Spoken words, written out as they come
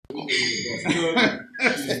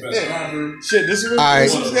Shit, this is All right.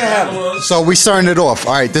 So we starting it off.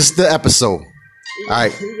 All right, this is the episode. All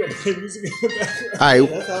right. All right. All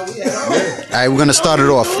right, we're gonna start it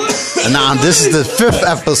off. And now this is the 5th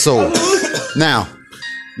episode. Now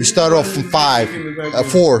we start off from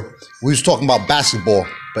 4. We was talking about basketball,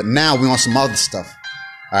 but now we want some other stuff.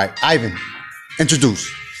 All right, Ivan, introduce.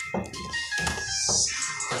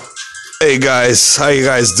 Hey guys, how you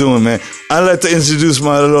guys doing, man? I'd like to introduce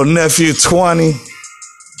my little nephew, 20.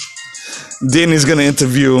 Danny's gonna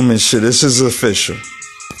interview him and shit. This is official.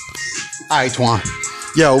 All right, Twan.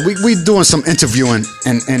 Yo, we doing some interviewing,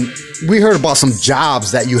 and we heard about some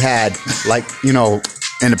jobs that you had, like, you know,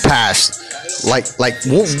 in the past. Like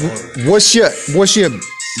what's your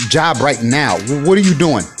job right now? What are you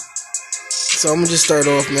doing? So I'm gonna just start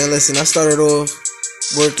off, man. Listen, I started off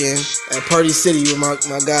working at Party City with my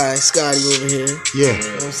guy Scotty over here. Yeah. You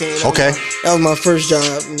know what I'm saying? That was my first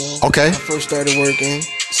job, you know. Okay. I first started working.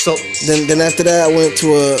 So then after that I went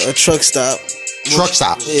to a truck stop.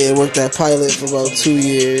 Yeah, worked at Pilot for about 2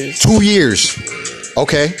 years. 2 years.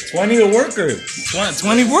 Okay. 20 a worker.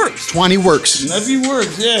 20 works. 20 works. Nephew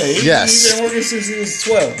works, yeah. Yes. He's been working since he was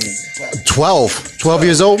 12. 12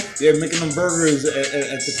 years old? Yeah, making them burgers at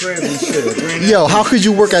the crib and shit. Yo, how could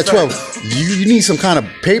you work at 12? You need some kind of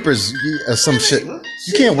papers or some shit.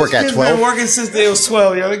 You can't work at 12. Been working since they was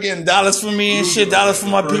 12, yo. They're getting dollars for me and shit, dollars for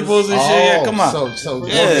my peoples and shit. Yeah, come on. So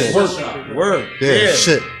yeah. Work. Yeah,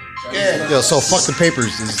 shit. Yeah. Yo, so fuck the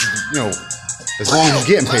papers. You know, as long as you're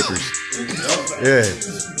getting papers. Yeah.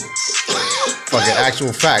 Fucking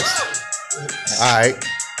actual facts. All right.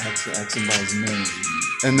 Ask about his manager.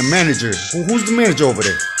 And the manager. Who's the manager over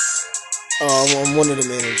there? I'm one of the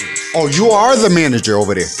managers. Oh, you are the manager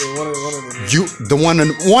over there. Yeah, one of the managers. You,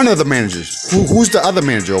 one of the managers. Who's the other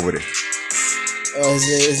manager over there?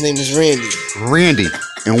 His name is Randy. Randy.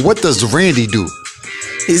 And what does Randy do?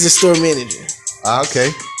 He's the store manager.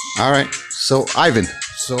 Okay. All right. So, Ivan.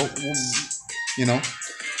 So, you know,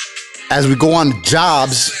 as we go on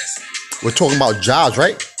jobs, we're talking about jobs,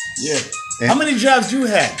 right? Yeah. And how many jobs you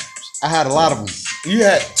had? I had a lot of them. You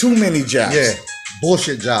had too many jobs. Yeah.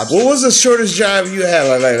 Bullshit jobs. What was the shortest job you had?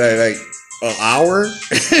 Like an hour?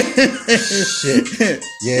 Shit.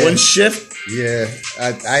 Yeah. One shift? Yeah.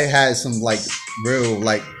 I had some like real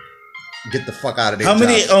like get the fuck out of there. How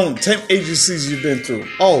many temp agencies you been through?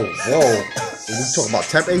 Oh, whoa. We talking about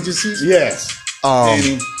temp agencies? Yes.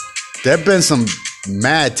 There have been some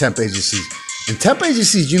mad temp agencies. And temp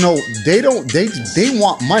agencies, you know, they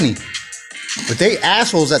want money. But they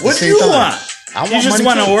assholes at the same time. What do you want? I want you just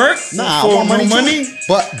want to work? Nah, for I want money. Too.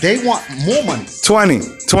 But they want more money. 20.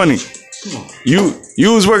 Come on.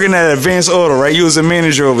 You was working at Advanced Auto, right? You was a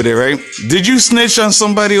manager over there, right? Did you snitch on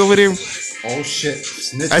somebody over there? Oh shit.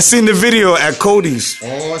 Snitch. I seen the video at Cody's.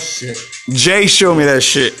 Oh shit. Jay showed me that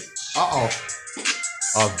shit. Uh-oh.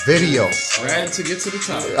 A video. Ran to get to the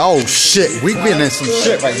top. Oh shit. We been in some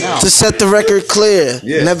shit right now. To set the record clear,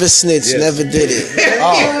 never snitched, never did it.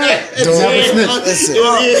 Never snitched. Listen. You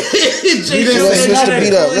Don't switch the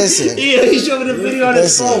beat up. Listen. Yeah, he showed me the video on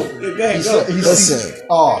his phone. Go ahead, go. Listen.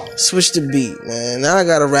 Switch the beat, man. Now I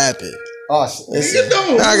gotta rap it. Listen.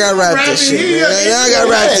 Now I gotta rap this shit, man. Now I gotta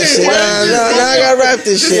rap this shit. Now I gotta rap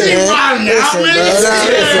this shit, man.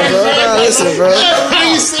 Listen, bro. Are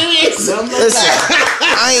you serious? Listen.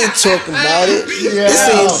 I ain't talking about it.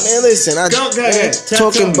 Listen,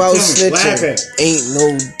 talking about snitching ain't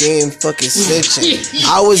no damn fucking snitching.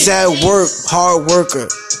 I was at work, hard worker.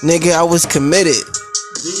 Nigga, I was committed.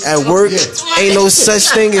 At work, ain't no such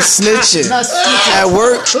thing as snitching. At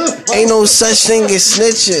work, ain't no such thing as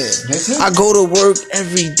snitching. I go to work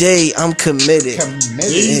every day, I'm committed.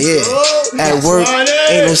 Yeah. At work,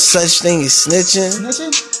 ain't no such thing as snitching.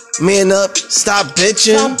 Man up, stop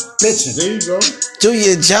bitching. There you go. Do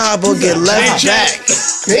your job or get left back.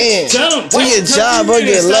 Man, do your job or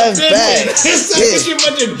get left back.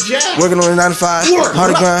 Yeah. Working on a 9 to 5,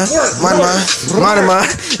 hard to grind, mind.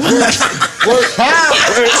 Work.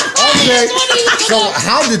 Okay. So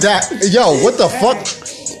how did that? Yo, what the fuck?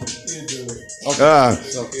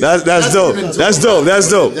 That's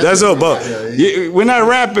dope. But we're not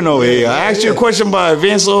rapping over here. I asked you a question about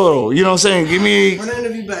Advanced Auto. You know what I'm saying? Give me.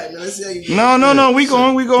 No. We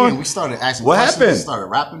going. Man, we started asking. What questions. happened? We started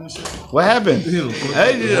rapping and shit. What happened?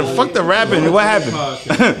 Hey, fuck the rapping. What happened?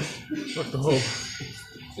 Fuck the whole.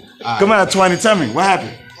 Come on, 20. Tell me what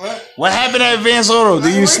happened. What happened at Advanced Auto?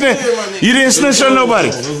 Did you snitch? You didn't snitch on nobody.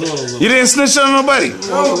 You didn't snitch on nobody.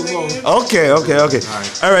 Okay. All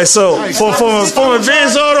right. So from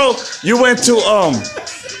Advanced Auto, you went to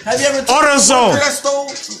Have you ever AutoZone. that stole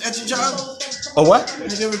at your job? Oh, what?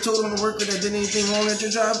 Have you ever told on a worker that did anything wrong at your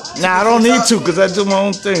job? Nah, I don't need to because I do my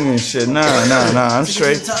own thing and shit. Nah, I'm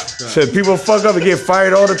straight. Shit, people fuck up and get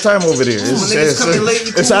fired all the time over there.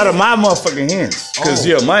 It's out of my motherfucking hands.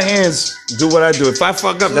 Because, my hands do what I do. If I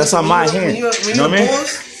fuck up, that's on my hands. You know what I mean?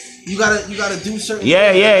 You gotta do certain.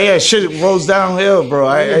 Yeah. Shit rolls downhill, bro.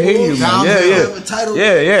 I hear you, man.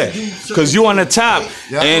 Yeah. Because you on the top,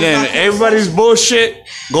 and then everybody's bullshit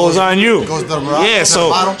goes on you.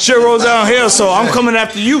 So shit rolls downhill. So I'm coming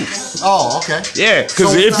after you. Oh, okay. Yeah,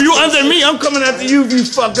 because if you under me, I'm coming after you if you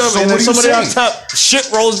fuck up. And then somebody on top, shit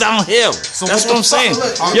rolls downhill. That's what I'm saying.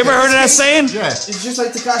 You ever heard of that saying? Yeah. It's just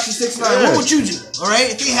like Tekashi 6ix9ine. What would you do? All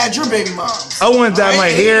right, if they had your baby mom. I wouldn't dye my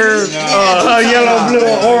hair yellow, blue,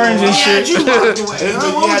 orange, and shit. What would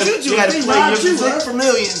you do? You had to play your position for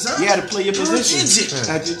millions, huh? You had to play your position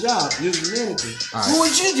at your job. You're the manager. What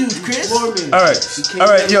would you do, Chris? All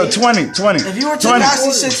right, yo, 20. If you were Tekashi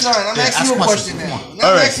 6ix9ine, I'm asking you a question now.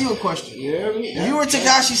 I'm asking you a question. If you were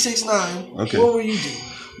Tekashi 6ix9ine, what would you do?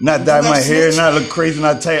 Not dye my hair, not look crazy,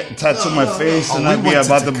 not tattoo my face, and not be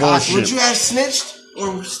about the bullshit. Would you have snitched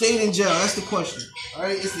or stayed in jail? That's the question. All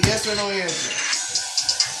right, it's the yes or no answer.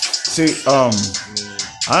 See,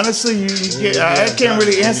 honestly, I can't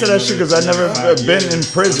really answer that shit because I've never been in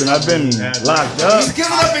prison. I've been locked up. He's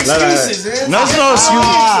giving up excuses, man. No excuse.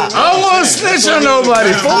 I don't want to snitch on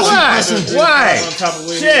nobody. For what? Why?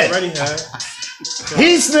 Shit.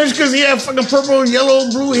 He snitched because he had fucking purple, yellow,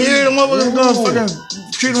 blue hair. The motherfucker's gonna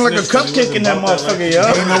fucking treat him like a cupcake in that motherfucker,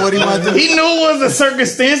 yo. He know what he wanted to do. He knew it was the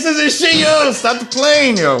circumstances and shit, yo. Stop the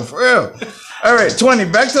plane, yo. For real. All right, 20.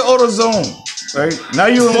 Back to AutoZone. Right? Now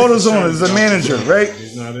you in AutoZone as a manager, right?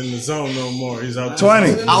 He's not in the zone no more. He's out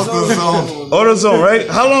 20. Out the zone. AutoZone, right?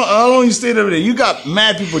 How long you stayed over there? You got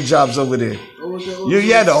mad people jobs over there. You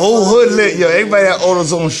had the whole hood lit, yo. Everybody had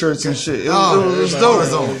AutoZone shirts and shit. It was dope.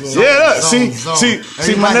 Yeah, look, see,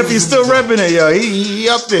 my nephew's still repping it, yo. He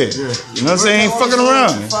up there. You know what I'm saying? He ain't fucking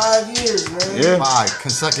around. 5 years, man. Yeah. 5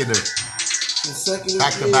 consecutive.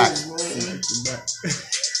 Back to back.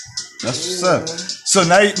 That's what's up. So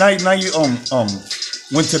now you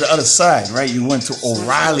went to the other side, right? You went to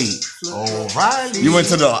O'Reilly. You went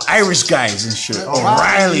to the Irish guys and shit.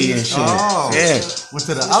 O'Reilly and shit. Yeah. Went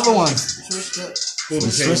to the other ones.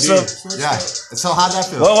 Switched up. Yeah. So how'd that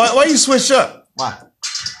feel? Why you switch up? Why?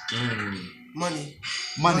 Money.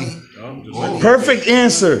 Perfect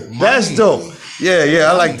answer. That's dope. Yeah,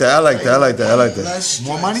 I like that.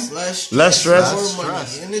 More money? Less stress? More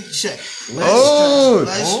money in the check. 20,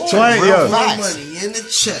 yo. More money in the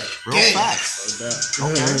check. Real facts.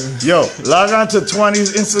 Okay. Yo, log on to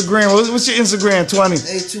 20's Instagram. What's your Instagram, 20?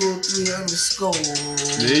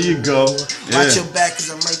 A203_. There you go. Watch your back because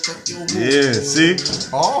I might fuck your move. Yeah, see?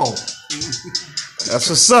 Oh. That's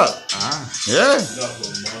what's up. Yeah.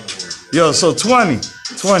 Yo, so 20.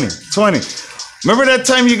 Remember that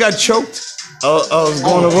time you got choked? I was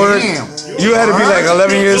going to work. Damn. You had to be like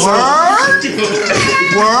 11 years old.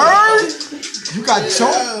 Word? You got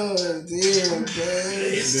choked? Damn,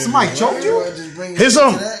 Somebody choked you? His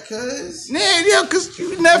own. Yeah, cause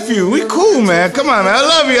you nephew. We cool, man. Come on, man. I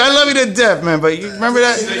love you to death, man. But you remember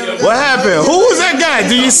that? What happened? Who was that guy?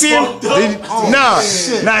 Do you see him? Nah,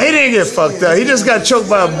 he didn't get fucked up. He just got choked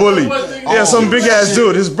by a bully. Yeah, some big ass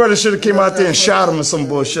dude. His brother should have came out there and shot him or some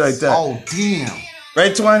bullshit like that. Oh, damn.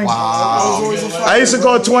 Right, 20? Wow. I used to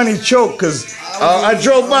call 20 choke because I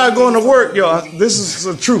drove by going to work, yo. This is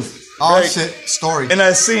the truth. Oh, right? shit. Story. And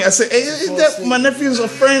I said, hey, is that my nephew's a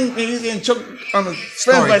friend? And he's getting choked on the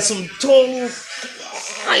friend by some tall.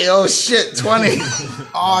 Oh, shit, 20.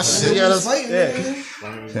 Oh, shit.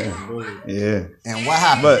 Yeah. And what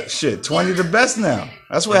happened? But shit, 20 the best now.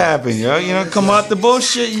 That's what happened, yo. You know, come out the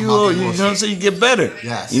bullshit, you know what I'm saying? You get better.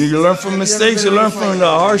 Yes. You learn from mistakes, you learn from the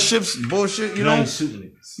hardships, bullshit, you know,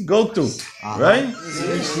 go through, right?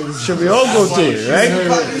 Should we all go through it, right?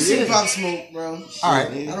 You pop smoke, bro. All right.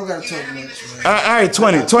 I don't gotta talk much, man. All right,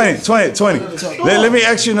 20. Let me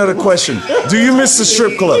ask you another question. Do you miss the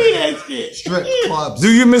strip club? Strip clubs. Do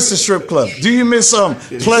you miss the strip club? Do you miss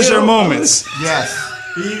pleasure moments? Yes.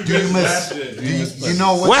 Do you miss? You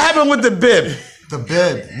know what? What happened with the bib? The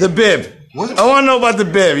bib. The bib. What? I want to know about the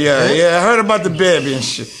bib. Yeah. I heard about the bib and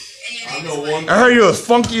shit. I heard you was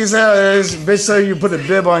funky as hell. This bitch said you put a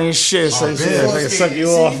bib on your shit, so she can suck you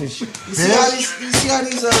off and shit. You see how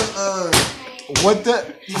these what the?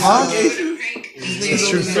 Huh?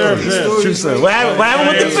 True sir. What happened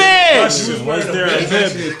with the bib? Was there a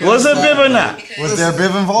bib? Was there a bib or not? Was there a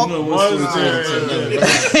bib involved? Was there?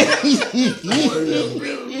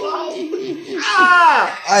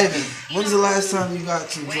 Ivan, when's the last time you got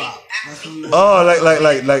some drop? Oh,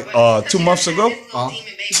 like 2 months ago.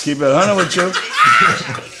 Keep it 100 with you.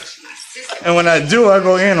 And when I do, I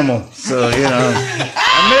go animal. So you know,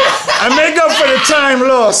 I make up for the time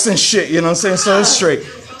lost and shit. You know what I'm saying? So it's straight.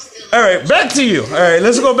 All right, back to you. All right,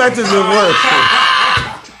 let's go back to the word.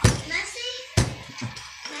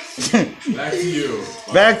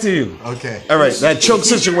 Back to you. Okay. All right, that choke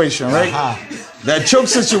situation, right? That choke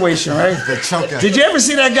situation, right? The choker. Did you ever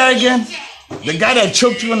see that guy again? The guy that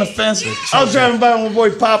choked you on the fence? I was driving by with my boy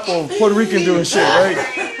Papo, Puerto Rican doing shit, right?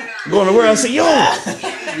 Going to work, I said, yo,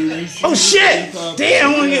 oh shit,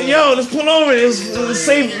 damn, let's pull over, let's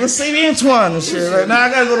save Antoine and shit, right? Now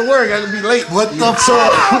I gotta go to work, I gotta be late. What the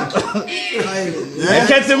fuck? I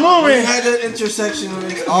kept it moving. We had that intersection. Now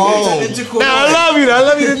I love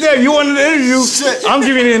you to death. You wanted the interview, Shit. I'm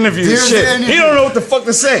giving you the interview. Here's Shit, the interview. he don't know what the fuck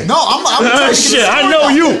to say. No, I'm shit, I know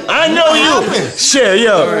you. Shit,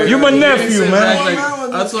 yo, you my nephew, man.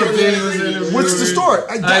 I thought Danny was in it. What's the story?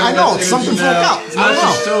 I know, something fucked out. I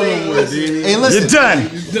know. Hey, listen. You're done.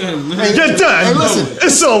 You're done. Hey, listen.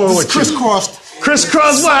 It's over with you. Crisscrossed.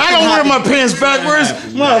 Crisscross what? I don't wear my pants backwards,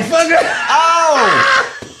 motherfucker.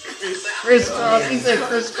 Oh! Crisscross. He said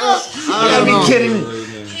crisscross. You gotta be kidding me.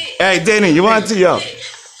 Hey, Danny, you want to yo?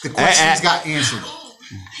 The questions got answered.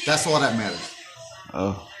 That's all that matters.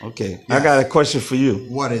 Oh, okay. I got a question for you.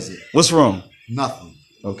 What is it? What's wrong? Nothing.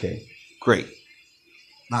 Okay, great.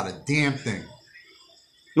 Not a damn thing.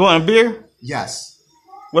 You want a beer? Yes.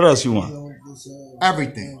 What else you want?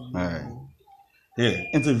 Everything. All right. Yeah,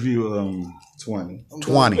 interview 20.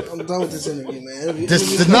 20. I'm done with this interview, man.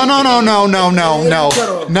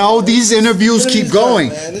 No, these interviews keep going.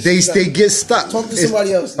 They get stuck. Talk to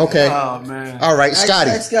somebody else. Okay. Oh, man. All right,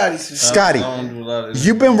 Scotty. Ask Scotty. Scotty,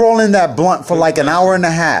 you've been rolling that blunt for like an hour and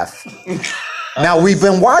a half. Now we've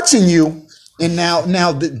been watching you, and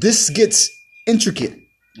now this gets intricate.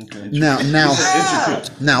 Okay. Now,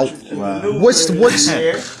 what's the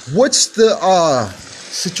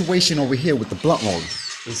situation over here with the blunt roller?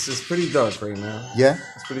 It's pretty dark right now. Yeah,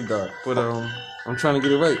 It's pretty dark. But I'm trying to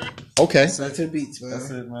get it right. okay, Back to the beats, man. That's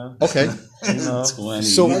it, man. okay. You know,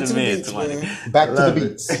 So Back to the beats, man. back to the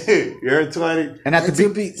beats, You're 20. and at Back to the the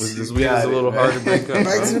beat. beats. this weed is a little hard to break up.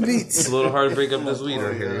 Back to the It's beats. a little hard to break up this weed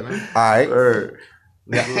right here, you know? All right.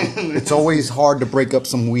 It's always hard to break up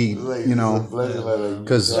some weed, you know,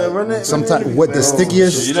 because sometimes what the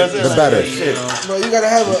stickiest, the better. Bro, you gotta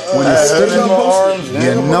have a. When it's sticky, arms,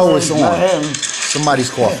 you know it's Not on. him. Somebody's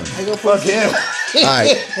coughing. Fuck him. All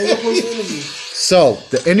right. How you gonna post the interview? So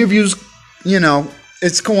the interviews, you know,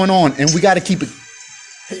 it's going on, and we got to keep it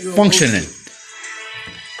functioning.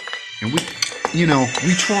 And we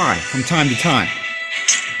try from time to time.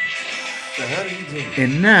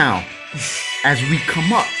 And now, as we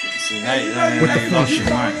come up with the function,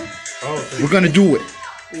 we're gonna do it.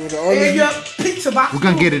 We're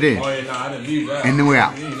gonna get it in, Oh, yeah, no, I didn't leave that. and then we're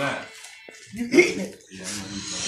out. You eating it.